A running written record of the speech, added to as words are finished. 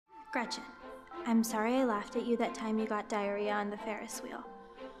Gretchen, I'm sorry I laughed at you that time you got diarrhea on the Ferris wheel.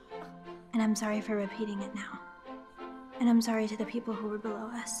 And I'm sorry for repeating it now. And I'm sorry to the people who were below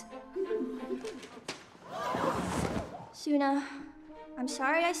us. Suna, I'm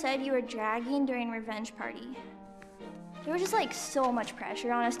sorry I said you were dragging during Revenge Party. There was just like so much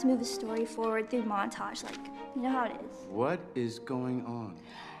pressure on us to move the story forward through montage, like, you know how it is. What is going on?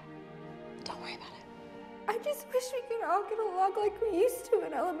 Don't worry about it. I just wish we could all get along like we used to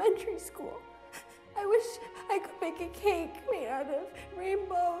in elementary school. I wish I could make a cake made out of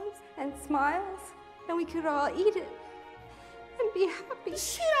rainbows and smiles, and we could all eat it and be happy.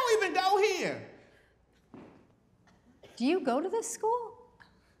 She don't even go here. Do you go to this school?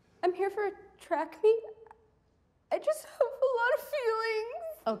 I'm here for a track meet. I just have a lot of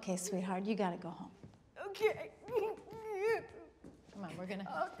feelings. Okay, sweetheart, you gotta go home. Okay. Come on, we're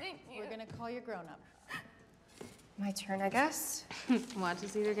gonna call your grown-up. My turn, I guess. Watch,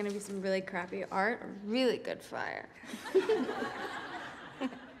 it's either gonna be some really crappy art or really good fire.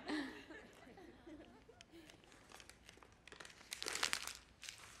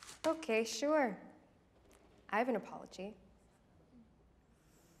 Okay, sure. I have an apology.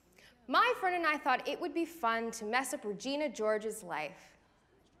 My friend and I thought it would be fun to mess up Regina George's life.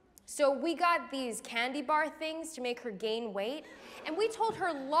 So we got these candy bar things to make her gain weight, and we told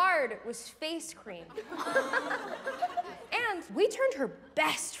her lard was face cream. And we turned her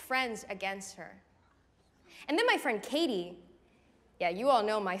best friends against her. And then my friend Katie, yeah, you all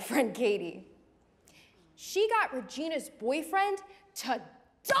know my friend Katie, she got Regina's boyfriend to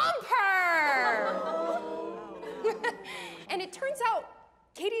dump her! And it turns out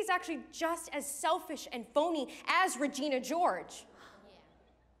Katie's actually just as selfish and phony as Regina George.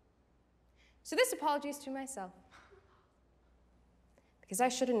 So this apology is to myself, because I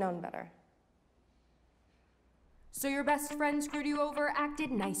should have known better. So your best friend screwed you over,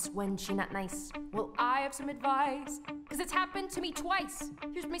 acted nice when she not nice. Well, I have some advice, cause it's happened to me twice.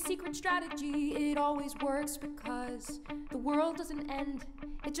 Here's my secret strategy, it always works because the world doesn't end.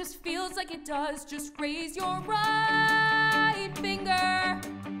 It just feels like it does. Just raise your right finger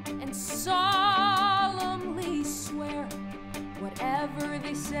and solemnly swear whatever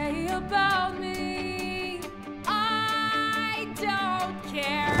they say about me, I don't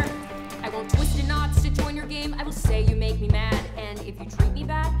care. I won't twist in knots to join your game. I will say you make me mad, and if you treat me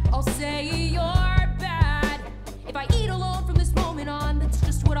bad, I'll say you're bad. If I eat alone from this moment on, that's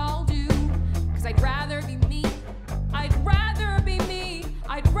just what I'll do. Cause I'd rather be me. I'd rather be me.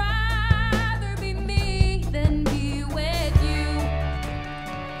 I'd rather be me than be with you.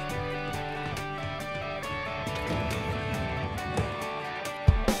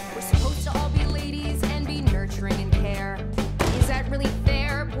 We're supposed to all be ladies and be nurturing and care. Is that really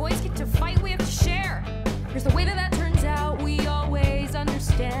fair? Boys get to fight, we have to share. Here's the way that turns out. We always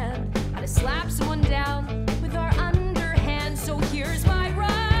understand how to slap someone down with our underhand. So here's my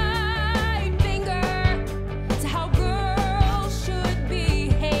right finger to how girls should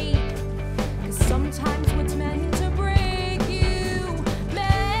behave. Cause sometimes what's meant to break you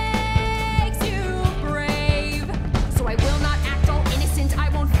makes you brave. So I will not act all innocent, I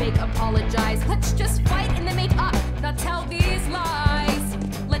won't fake apologize. Let's just fight and then make up, not tell these lies.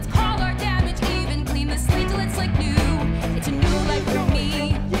 Let's call our damage even, clean the slate till it's like new. It's a new life for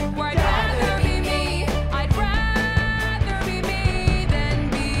me, where I'd rather be